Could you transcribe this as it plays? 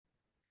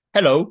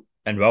Hello,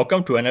 and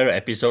welcome to another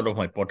episode of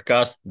my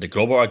podcast, The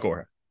Global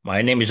Agora.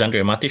 My name is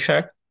Andrej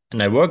Matišak,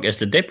 and I work as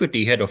the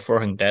Deputy Head of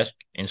Foreign Desk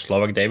in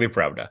Slovak Daily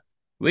Pravda,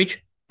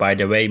 which, by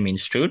the way,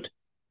 means truth,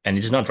 and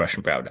it's not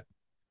Russian Pravda.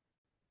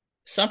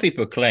 Some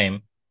people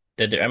claim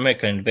that the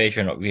American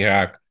invasion of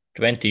Iraq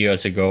 20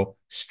 years ago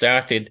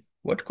started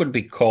what could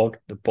be called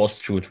the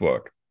post-truth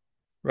world.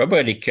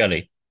 Robert E.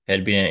 Kelly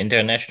had been an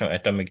International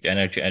Atomic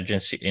Energy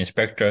Agency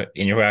inspector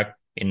in Iraq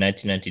in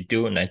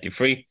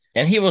 1992-93,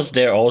 and he was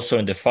there also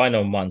in the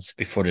final months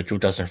before the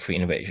 2003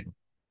 invasion.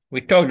 We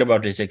talked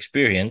about his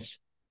experience,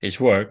 his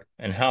work,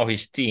 and how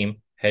his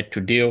team had to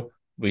deal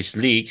with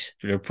leaks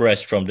to the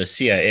press from the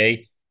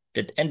CIA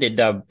that ended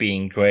up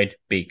being great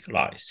big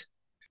lies.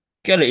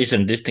 Kelly is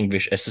a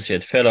distinguished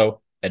associate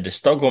fellow at the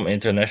Stockholm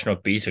International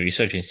Peace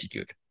Research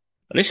Institute.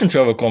 Listen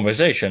to our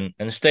conversation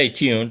and stay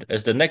tuned,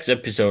 as the next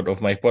episode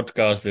of my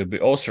podcast will be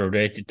also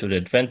related to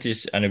the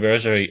 20th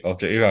anniversary of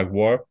the Iraq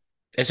War,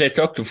 as I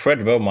talk to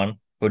Fred Wellman,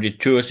 who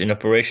did tours in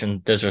Operation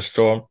Desert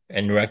Storm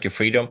and Iraqi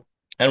Freedom,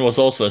 and was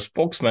also a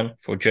spokesman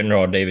for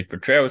General David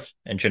Petraeus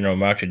and General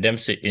Martin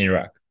Dempsey in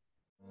Iraq.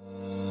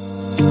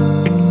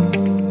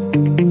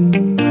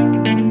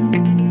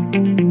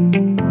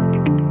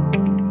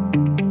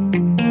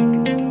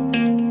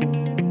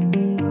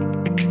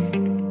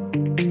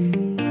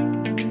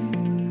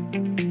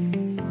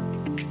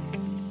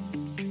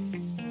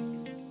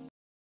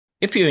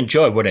 If you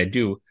enjoy what I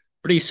do,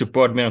 please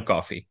support me on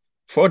Ko-fi.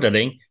 For the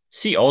link,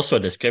 see also a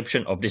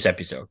description of this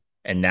episode.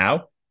 And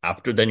now,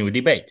 up to the new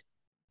debate.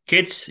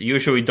 Kids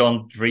usually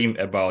don't dream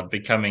about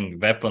becoming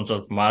weapons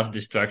of mass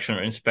destruction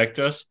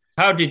inspectors.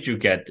 How did you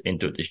get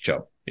into this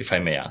job, if I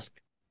may ask?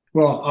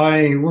 Well,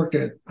 I worked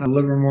at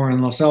Livermore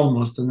and Los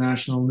Alamos, the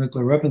National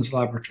Nuclear Weapons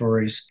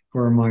Laboratories,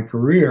 for my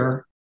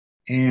career.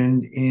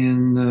 And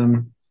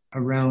in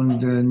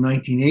around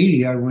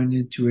 1980, I went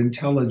into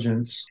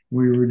intelligence.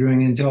 We were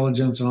doing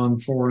intelligence on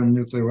foreign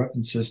nuclear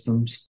weapon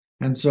systems.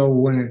 And so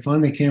when it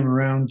finally came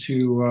around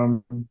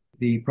to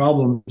the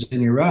problems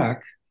in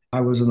Iraq,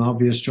 I was an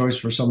obvious choice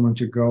for someone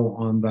to go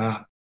on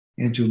that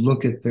and to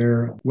look at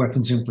their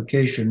weapons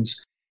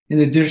implications.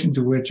 In addition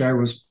to which, I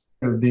was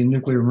of the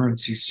Nuclear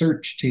Emergency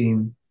Search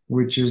Team,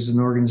 which is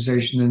an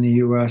organization in the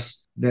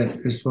U.S.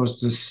 that is supposed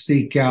to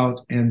seek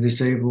out and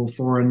disable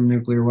foreign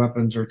nuclear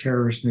weapons or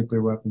terrorist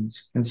nuclear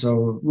weapons. And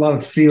so a lot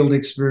of field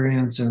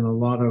experience and a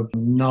lot of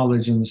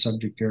knowledge in the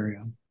subject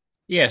area.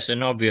 Yes,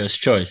 an obvious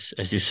choice,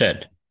 as you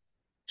said.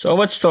 So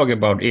let's talk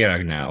about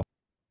Iraq now.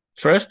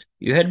 First,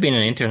 you had been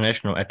an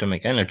International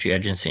Atomic Energy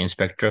Agency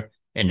inspector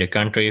in the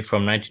country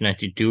from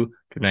 1992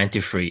 to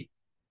 93.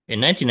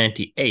 In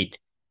 1998,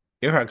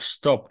 Iraq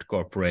stopped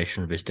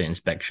cooperation with the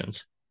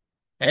inspections.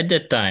 At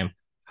that time,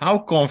 how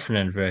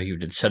confident were you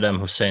that Saddam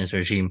Hussein's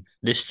regime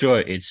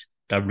destroyed its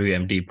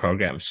WMD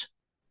programs?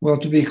 Well,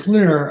 to be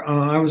clear,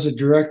 I was a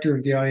director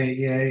of the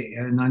IAEA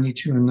in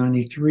 92 and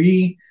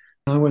 93.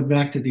 I went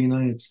back to the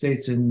United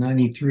States in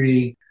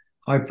 93.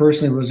 I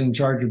personally was in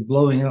charge of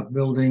blowing up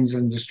buildings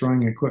and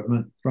destroying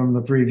equipment from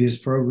the previous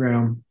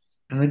program.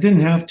 And I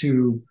didn't have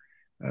to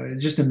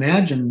just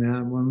imagine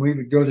that when we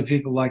would go to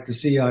people like the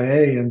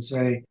CIA and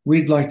say,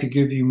 we'd like to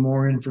give you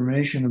more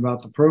information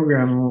about the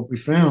program and what we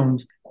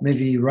found,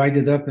 maybe write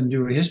it up and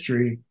do a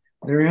history.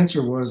 Their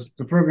answer was,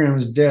 the program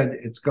is dead,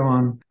 it's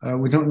gone.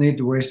 We don't need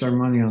to waste our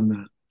money on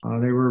that.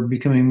 They were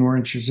becoming more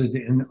interested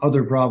in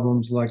other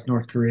problems like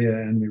North Korea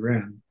and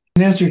Iran.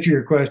 In answer to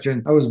your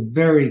question, I was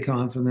very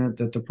confident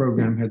that the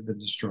program had been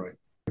destroyed.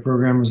 The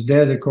program was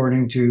dead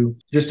according to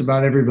just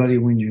about everybody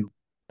we knew.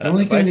 The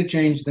only thing that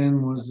changed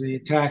then was the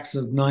attacks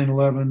of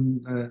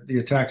 9/11, the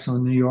attacks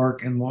on New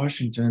York and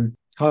Washington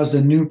caused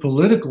a new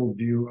political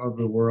view of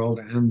the world,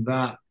 and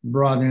that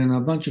brought in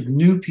a bunch of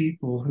new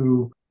people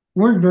who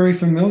weren't very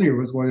familiar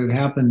with what had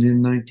happened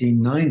in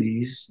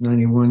 1990s,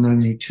 91,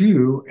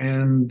 92,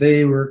 and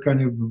they were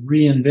kind of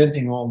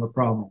reinventing all the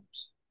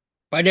problems.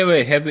 By the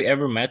way, have you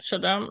ever met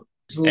Saddam?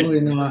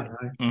 Absolutely not.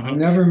 I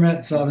never met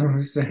Saddam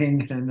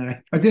Hussein, and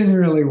I didn't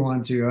really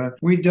want to.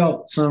 We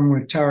dealt some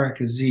with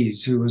Tariq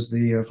Aziz, who was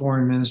the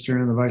foreign minister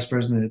and the vice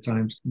president at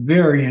times.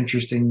 Very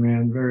interesting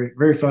man, very,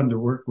 very fun to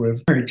work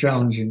with, very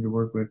challenging to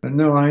work with. But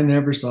no, I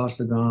never saw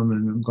Saddam,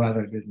 and I'm glad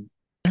I didn't.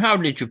 How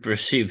did you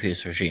perceive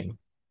his regime?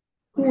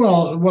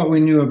 Well, what we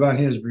knew about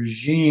his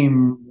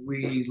regime,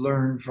 we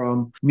learned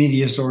from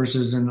media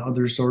sources and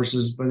other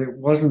sources, but it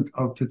wasn't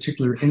of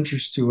particular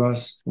interest to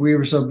us. We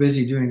were so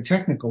busy doing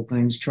technical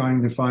things,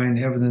 trying to find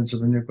evidence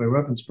of a nuclear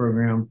weapons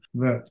program,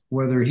 that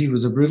whether he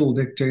was a brutal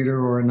dictator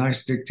or a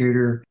nice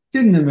dictator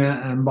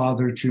didn't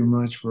bother too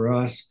much for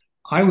us.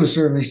 I was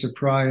certainly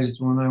surprised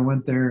when I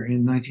went there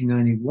in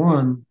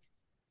 1991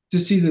 to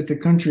see that the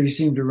country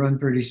seemed to run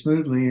pretty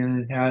smoothly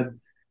and it had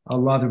a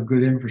lot of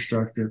good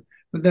infrastructure.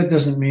 But that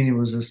doesn't mean it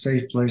was a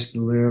safe place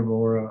to live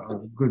or a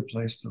good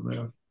place to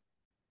live.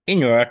 In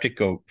your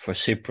article for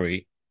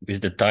CIPRI, with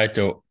the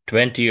title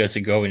 20 Years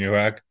Ago in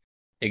Iraq,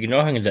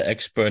 Ignoring the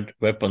Expert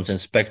Weapons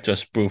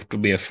Inspectors Proved to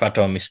be a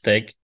Fatal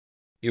Mistake,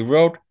 you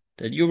wrote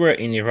that you were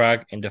in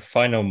Iraq in the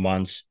final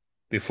months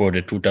before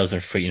the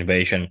 2003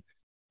 invasion,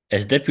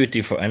 as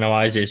deputy for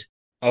analysis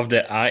of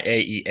the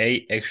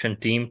IAEA action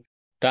team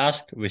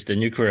tasked with the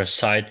nuclear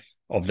side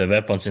of the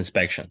weapons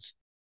inspections.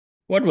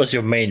 What was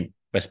your main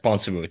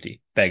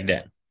responsibility back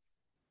then?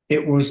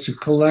 It was to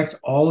collect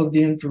all of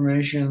the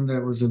information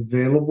that was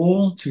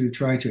available, to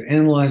try to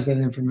analyze that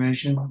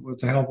information with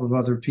the help of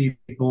other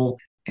people,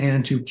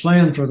 and to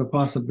plan for the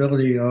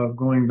possibility of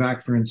going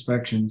back for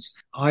inspections.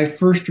 I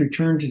first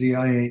returned to the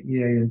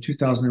IAEA in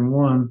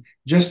 2001,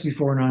 just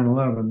before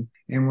 9/11.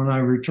 And when I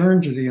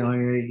returned to the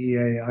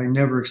IAEA, I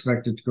never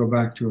expected to go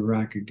back to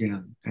Iraq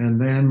again. And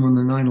then when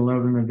the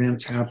 9/11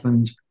 events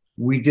happened,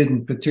 we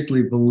didn't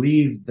particularly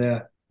believe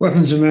that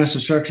weapons of mass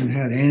destruction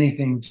had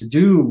anything to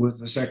do with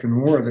the second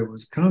war that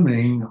was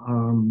coming.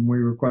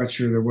 We were quite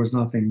sure there was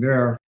nothing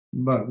there,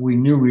 but we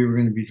knew we were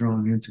going to be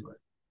drawn into it.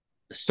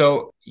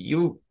 So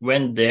you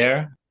went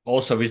there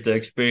also with the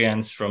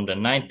experience from the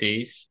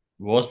 90s.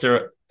 Was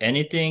there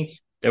anything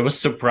that was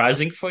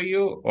surprising for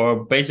you,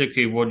 or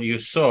basically what you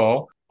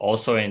saw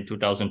also in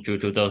 2002,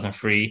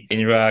 2003 in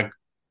Iraq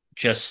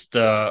just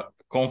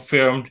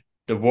confirmed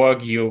the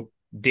work you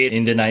did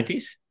in the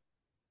 90s?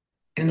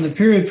 In the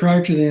period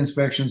prior to the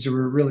inspections, there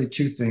were really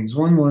two things.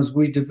 One was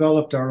we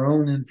developed our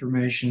own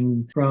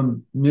information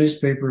from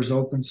newspapers,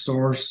 open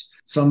source.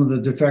 Some of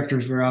the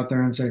defectors were out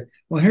there and say,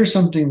 well, here's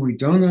something we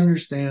don't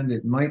understand.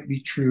 It might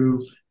be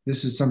true.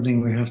 This is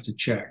something we have to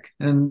check.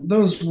 And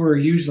those were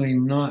usually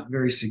not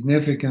very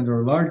significant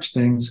or large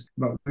things,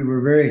 but we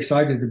were very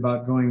excited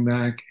about going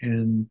back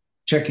and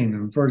checking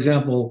them. For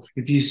example,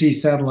 if you see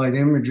satellite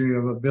imagery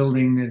of a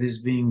building that is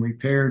being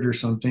repaired or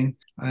something,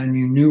 and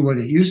you knew what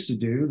it used to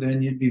do,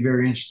 then you'd be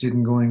very interested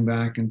in going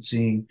back and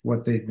seeing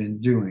what they'd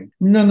been doing.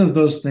 None of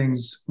those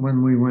things,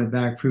 when we went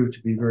back, proved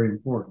to be very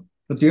important.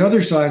 But the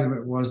other side of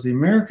it was the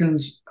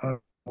Americans,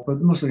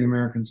 but mostly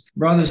Americans,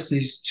 brought us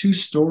these two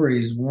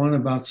stories, one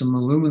about some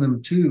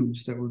aluminum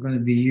tubes that were going to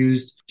be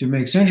used to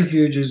make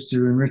centrifuges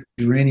to enrich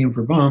uranium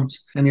for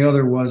bombs, and the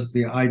other was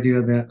the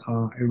idea that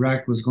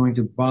Iraq was going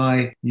to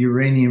buy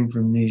uranium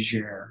from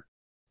Niger.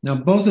 Now,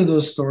 both of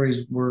those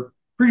stories were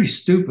pretty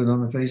stupid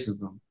on the face of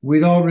them.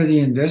 We'd already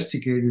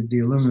investigated the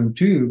aluminum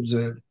tubes.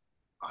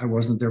 I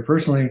wasn't there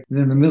personally.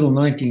 In the middle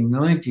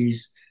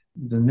 1990s,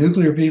 the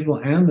nuclear people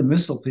and the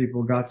missile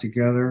people got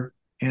together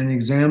and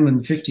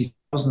examined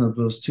 50,000 of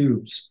those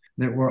tubes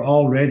that were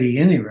already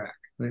in Iraq.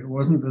 It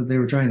wasn't that they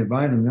were trying to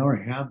buy them, they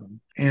already had them.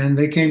 And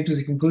they came to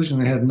the conclusion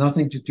they had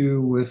nothing to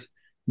do with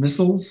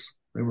missiles.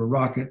 They were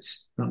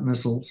rockets, not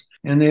missiles.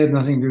 And they had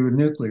nothing to do with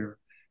nuclear.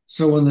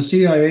 So when the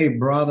CIA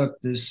brought up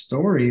this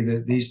story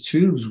that these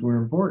tubes were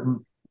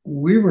important,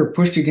 we were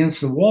pushed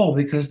against the wall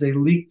because they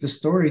leaked the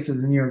story to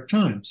the New York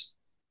Times.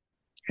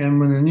 And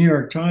when the New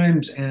York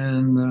Times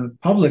and the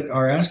public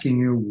are asking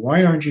you,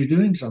 why aren't you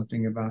doing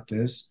something about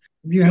this?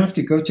 You have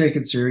to go take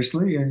it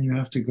seriously, and you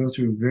have to go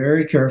through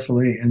very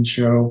carefully and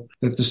show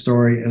that the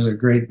story is a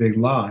great big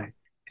lie.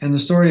 And the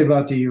story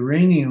about the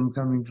uranium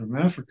coming from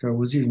Africa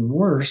was even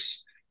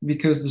worse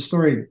because the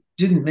story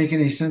didn't make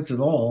any sense at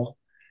all.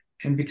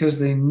 And because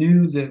they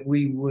knew that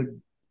we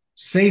would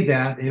say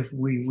that if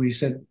we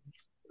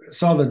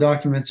saw the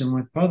documents and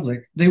went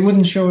public, they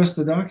wouldn't show us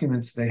the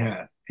documents they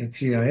had at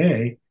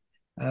CIA.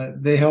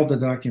 They held the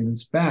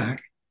documents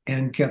back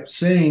and kept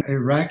saying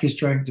Iraq is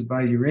trying to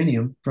buy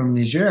uranium from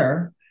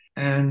Niger,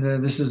 and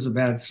this is a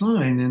bad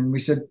sign. And we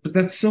said, but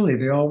that's silly.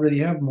 They already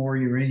have more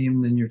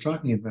uranium than you're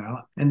talking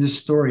about, and this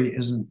story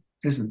isn't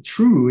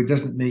true. It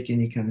doesn't make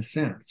any kind of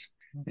sense.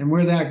 And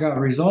where that got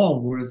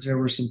resolved was there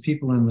were some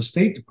people in the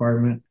State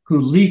Department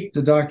who leaked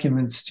the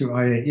documents to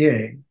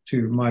IAEA,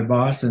 to my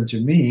boss and to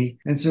me,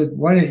 and said,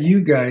 why don't you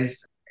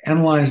guys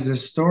analyze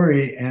this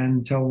story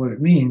and tell what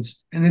it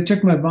means? And it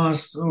took my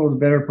boss, the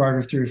better part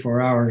of 3 or 4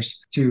 hours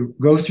to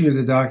go through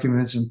the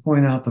documents and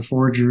point out the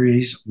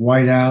forgeries,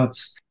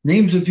 whiteouts,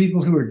 names of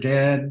people who were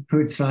dead, who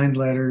had signed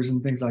letters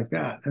and things like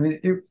that. I mean,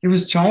 it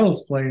was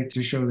child's play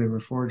to show they were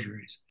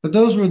forgeries. But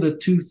those were the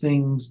two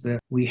things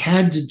that we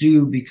had to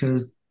do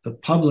because the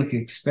public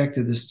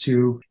expected us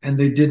to, and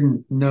they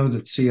didn't know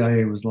that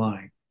CIA was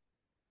lying.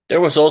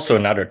 There was also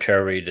another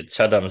theory that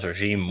Saddam's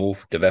regime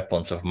moved the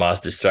weapons of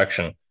mass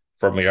destruction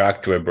from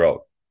Iraq to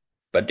abroad.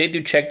 But did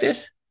you check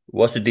this?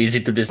 Was it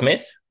easy to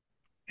dismiss?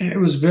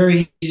 It was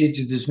very easy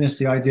to dismiss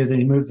the idea that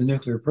he moved the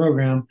nuclear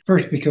program.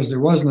 First, because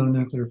there was no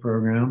nuclear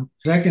program.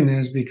 Second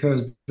is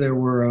because there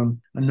were a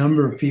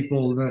number of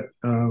people that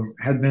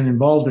had been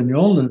involved in the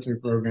old nuclear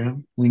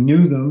program. We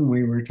knew them.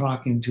 We were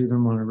talking to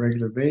them on a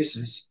regular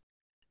basis.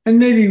 And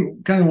maybe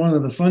kind of one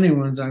of the funny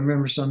ones, I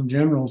remember some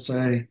general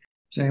saying,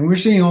 we're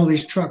seeing all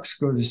these trucks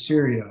go to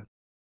Syria.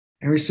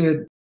 And we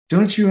said,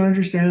 don't you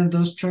understand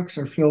those trucks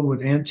are filled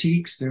with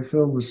antiques? They're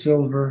filled with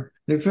silver.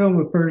 They're filled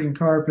with Persian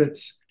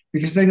carpets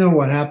because they know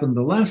what happened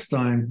the last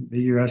time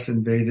the U.S.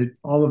 invaded.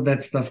 All of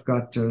that stuff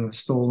got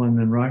stolen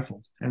and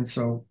rifled. And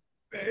so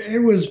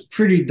it was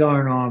pretty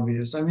darn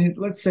obvious. I mean,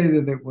 let's say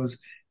that it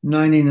was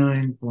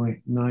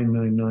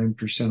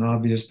 99.999%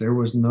 obvious there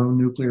was no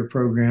nuclear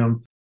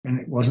program and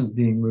it wasn't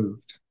being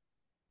moved.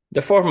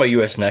 The former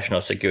U.S.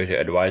 National Security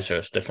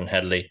Advisor, Stephen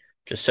Hadley,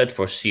 just said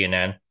for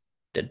CNN,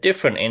 The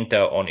different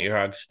intel on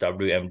Iraq's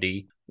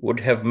WMD would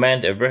have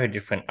meant a very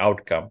different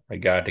outcome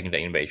regarding the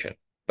invasion.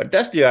 But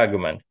that's the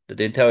argument that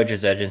the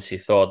intelligence agency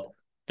thought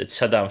that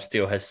Saddam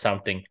still has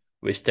something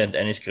withstand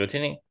any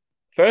scrutiny?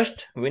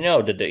 First, we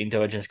know that the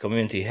intelligence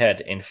community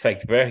had, in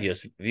fact,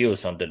 various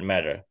views on that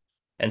matter.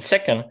 And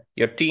second,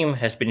 your team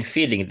has been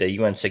feeding the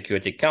UN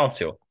Security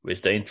Council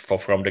with the info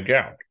from the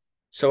ground.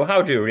 So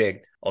how do you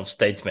react on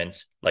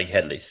statements like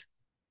Hadley's?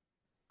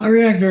 I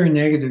react very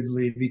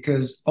negatively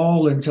because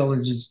all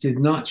intelligence did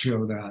not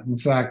show that. In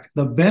fact,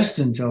 the best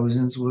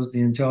intelligence was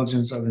the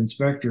intelligence of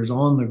inspectors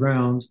on the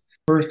ground.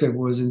 First, it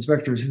was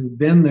inspectors who'd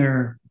been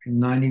there in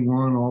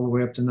 91 all the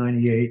way up to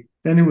 98.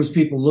 Then it was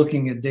people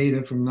looking at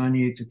data from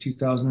 98 to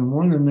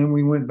 2001, and then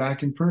we went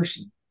back in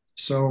person.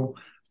 So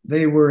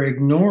they were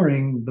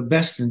ignoring the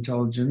best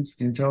intelligence,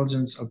 the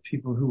intelligence of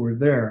people who were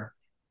there.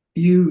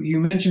 You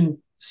mentioned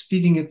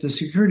speaking at the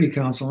Security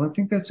Council, and I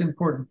think that's an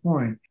important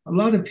point. A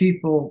lot of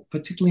people,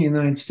 particularly in the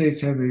United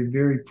States, have a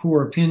very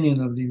poor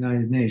opinion of the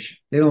United Nations.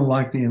 They don't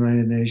like the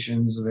United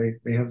Nations.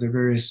 They have their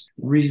various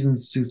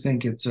reasons to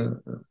think it's a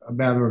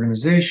bad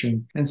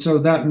organization. And so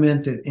that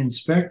meant that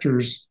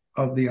inspectors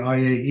of the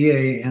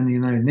IAEA and the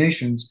United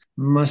Nations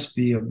must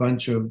be a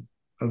bunch of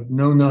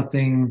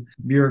know-nothing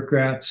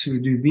bureaucrats who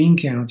do bean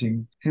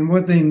counting. And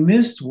what they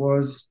missed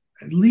was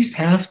at least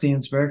half the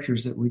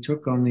inspectors that we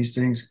took on these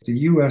things, the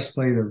US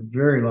played a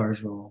very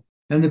large role.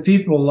 And the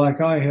people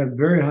like I had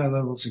very high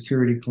level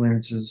security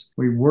clearances.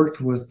 We worked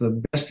with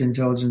the best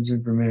intelligence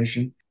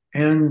information,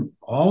 and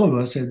all of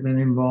us had been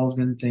involved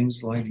in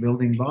things like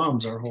building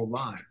bombs our whole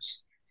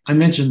lives. I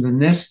mentioned the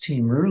NEST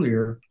team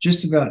earlier.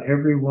 Just about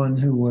everyone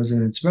who was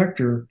an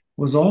inspector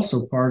was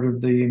also part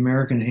of the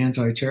American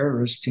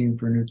anti-terrorist team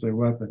for nuclear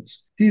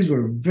weapons. These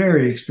were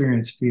very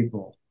experienced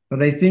people.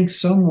 But I think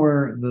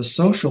somewhere the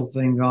social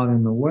thing got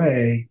in the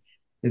way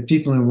that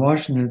people in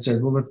Washington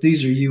said, well, if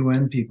these are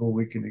UN people,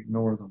 we can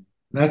ignore them.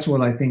 That's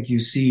what I think you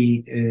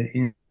see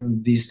in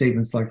these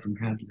statements like from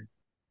Hadley.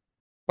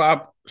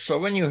 Bob, so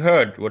when you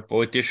heard what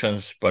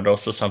politicians, but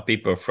also some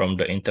people from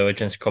the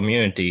intelligence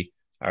community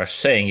are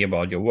saying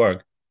about your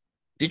work,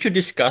 did you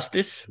discuss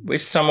this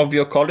with some of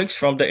your colleagues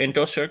from the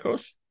intel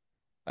circles?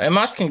 I'm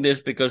asking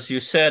this because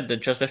you said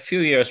that just a few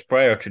years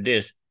prior to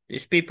this,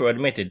 these people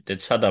admitted that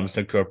Saddam's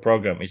nuclear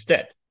program is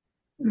dead.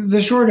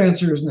 The short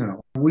answer is no.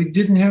 We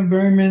didn't have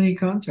very many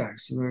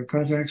contacts. The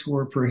contacts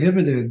were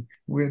prohibited.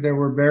 There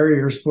were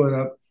barriers put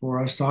up for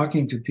us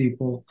talking to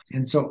people.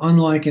 And so,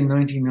 unlike in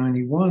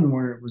 1991,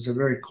 where it was a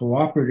very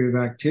cooperative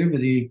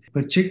activity,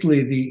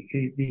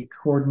 particularly the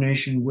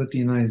coordination with the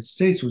United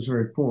States was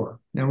very poor.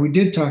 Now, we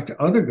did talk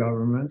to other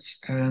governments,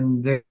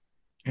 and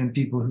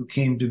people who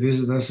came to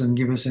visit us and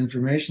give us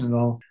information and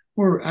all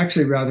were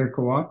actually rather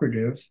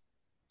cooperative.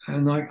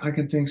 And I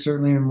can think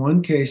certainly in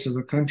one case of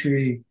a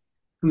country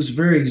whose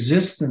very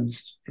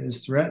existence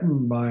is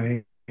threatened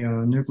by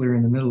nuclear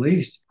in the Middle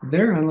East.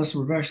 Their analysts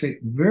were actually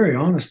very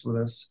honest with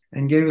us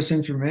and gave us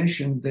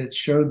information that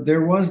showed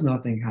there was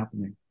nothing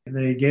happening.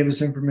 They gave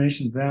us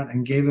information that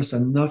and gave us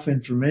enough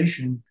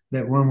information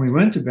that when we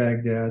went to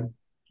Baghdad,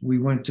 we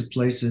went to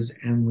places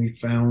and we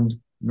found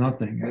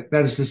nothing.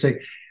 That is to say,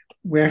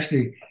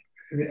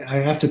 I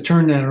have to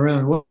turn that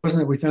around. It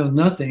wasn't that we found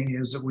nothing, it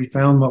was that we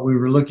found what we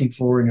were looking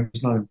for and it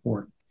was not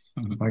important,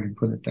 if I can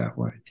put it that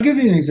way. I'll give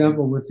you an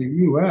example with the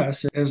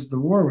US. As the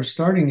war was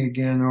starting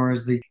again, or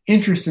as the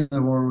interest in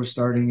the war was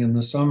starting in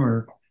the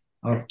summer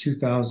of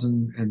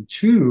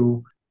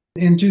 2002,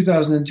 in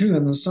 2002,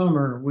 in the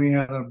summer, we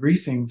had a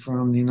briefing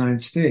from the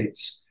United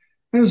States.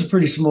 It was a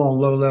pretty small,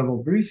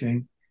 low-level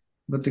briefing,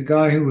 but the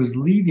guy who was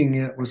leading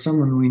it was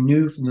someone we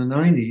knew from the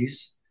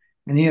 90s,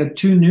 and he had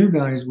two new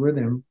guys with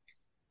him.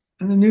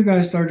 And the new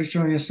guys started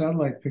showing us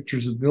satellite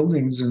pictures of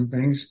buildings and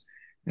things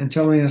and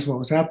telling us what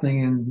was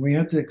happening. And we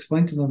had to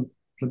explain to them,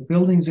 the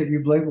buildings that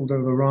you've labeled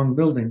are the wrong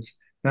buildings.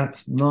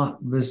 That's not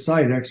this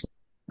site.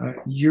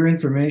 Your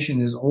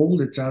information is old,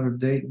 it's out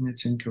of date, and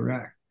it's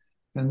incorrect.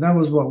 And that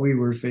was what we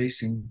were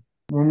facing.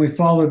 When we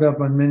followed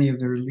up on many of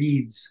their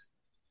leads,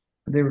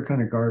 they were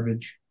kind of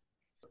garbage.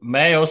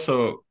 May I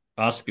also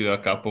ask you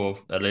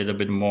a little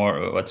bit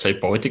more, let's say,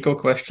 political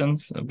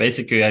questions?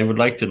 Basically, I would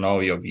like to know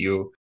your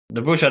view.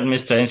 The Bush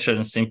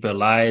administration simply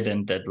lied,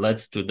 and that led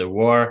to the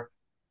war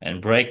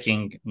and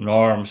breaking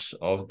norms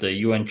of the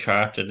UN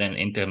Charter and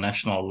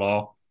international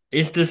law.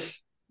 Is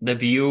this the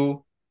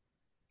view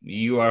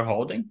you are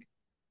holding?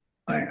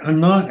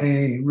 I'm not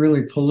a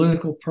really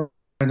political person.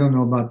 I don't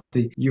know about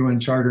the UN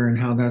Charter and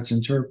how that's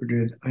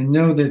interpreted. I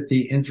know that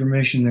the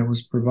information that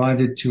was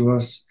provided to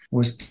us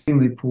was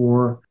extremely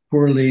poor,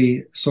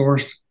 poorly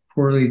sourced,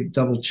 poorly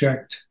double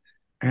checked,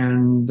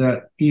 and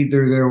that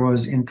either there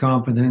was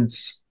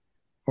incompetence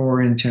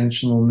or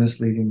intentional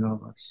misleading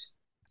of us.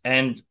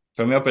 And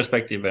from your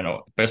perspective and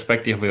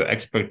perspective of your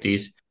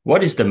expertise,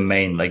 what is the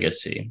main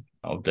legacy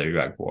of the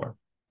Iraq War?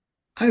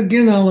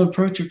 Again, I'll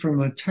approach it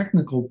from a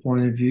technical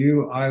point of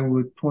view. I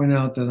would point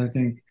out that I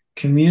think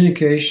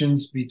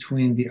communications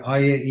between the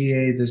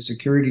IAEA, the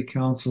Security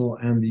Council,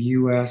 and the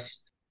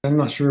US, I'm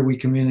not sure we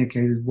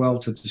communicated well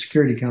to the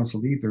Security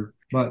Council either.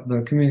 but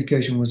the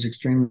communication was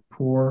extremely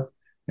poor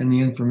and the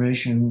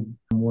information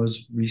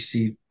was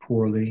received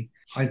poorly.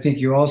 I think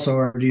you also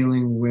are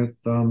dealing with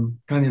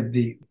kind of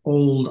the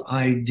old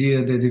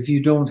idea that if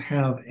you don't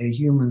have a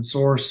human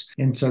source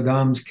in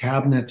Saddam's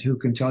cabinet who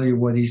can tell you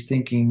what he's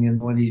thinking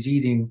and what he's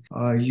eating,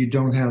 you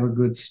don't have a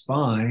good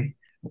spy.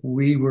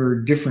 We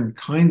were different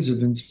kinds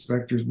of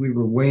inspectors. We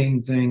were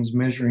weighing things,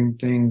 measuring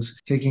things,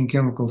 taking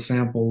chemical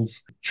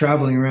samples,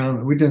 traveling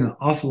around. We did an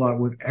awful lot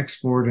with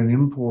export and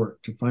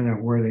import to find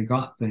out where they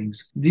got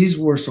things. These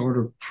were sort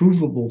of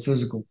provable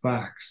physical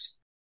facts.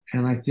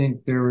 And I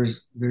think there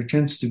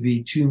tends to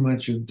be too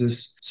much of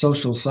this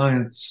social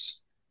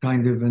science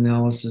kind of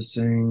analysis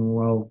saying,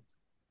 well,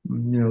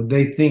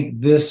 they think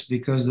this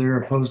because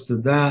they're opposed to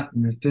that.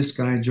 And if this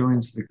guy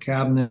joins the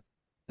cabinet,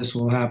 this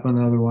will happen.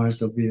 Otherwise,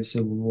 there'll be a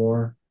civil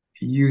war.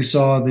 You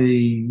saw the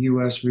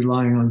U.S.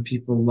 relying on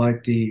people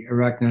like the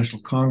Iraq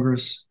National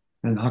Congress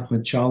and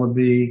Ahmed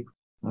Chalabi.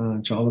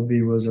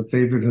 Chalabi was a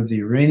favorite of the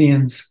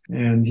Iranians,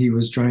 and he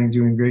was trying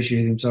to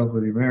ingratiate himself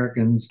with the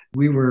Americans.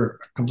 We were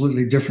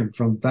completely different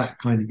from that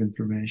kind of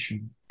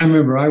information. I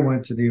remember I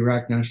went to the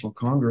Iraq National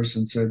Congress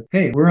and said,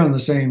 hey, we're on the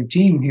same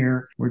team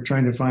here. We're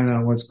trying to find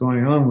out what's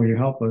going on. Will you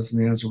help us?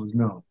 And the answer was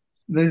no.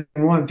 They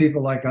didn't want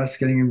people like us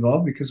getting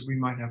involved because we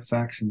might have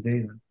facts and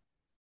data.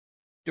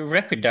 To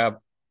wrap it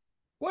up,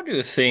 what do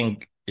you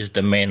think is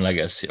the main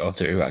legacy of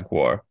the Iraq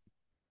War?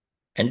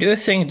 And do you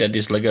think that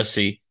this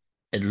legacy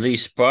at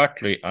least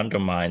partly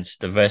undermines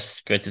the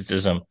West's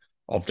criticism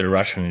of the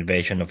Russian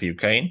invasion of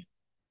Ukraine?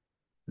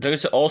 There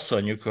is also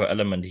a nuclear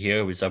element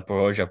here with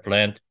Zaporozhye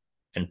plant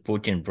and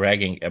Putin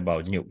bragging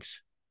about nukes.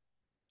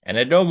 And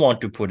I don't want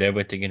to put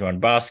everything in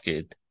one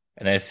basket,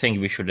 and I think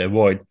we should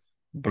avoid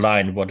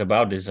blind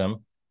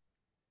whataboutism.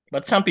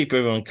 But some people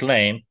even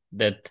claim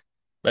that,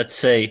 let's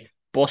say,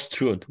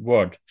 post-truth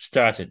world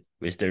started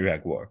with the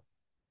Iraq War.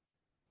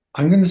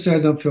 I'm going to say I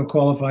don't feel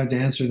qualified to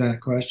answer that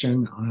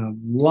question. I have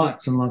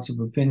lots and lots of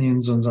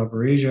opinions on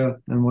Zaporizhia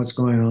and what's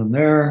going on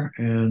there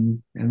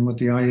and what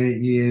the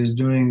IAEA is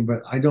doing,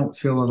 but I don't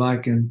feel that I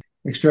can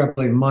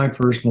extrapolate my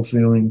personal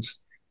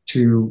feelings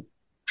to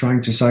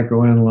trying to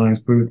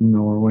psychoanalyze Putin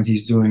or what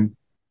he's doing.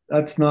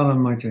 That's not on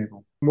my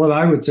table. What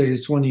I would say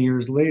is 20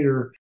 years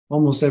later,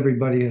 almost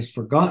everybody has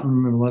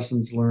forgotten the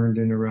lessons learned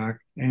in Iraq.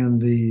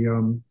 And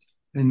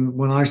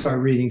when I start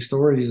reading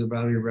stories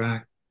about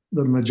Iraq,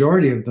 the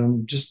majority of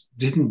them just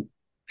didn't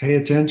pay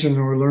attention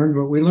or learn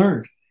what we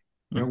learned.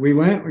 We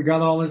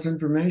got all this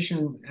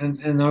information,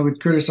 and I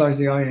would criticize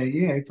the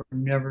IAEA for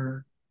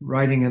never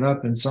writing it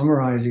up and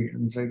summarizing it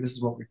and say, this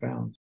is what we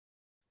found.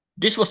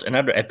 This was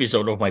another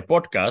episode of my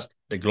podcast,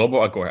 The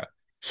Global Agora.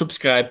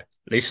 Subscribe,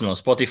 listen on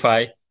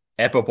Spotify,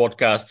 Apple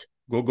Podcasts,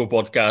 Google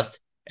Podcasts,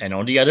 and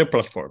on the other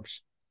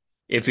platforms.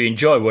 If you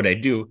enjoy what I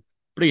do,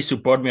 please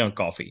support me on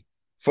Ko-fi.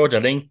 For the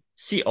link,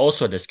 see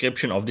also the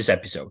description of this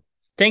episode.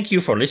 Thank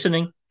you for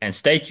listening and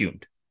stay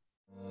tuned.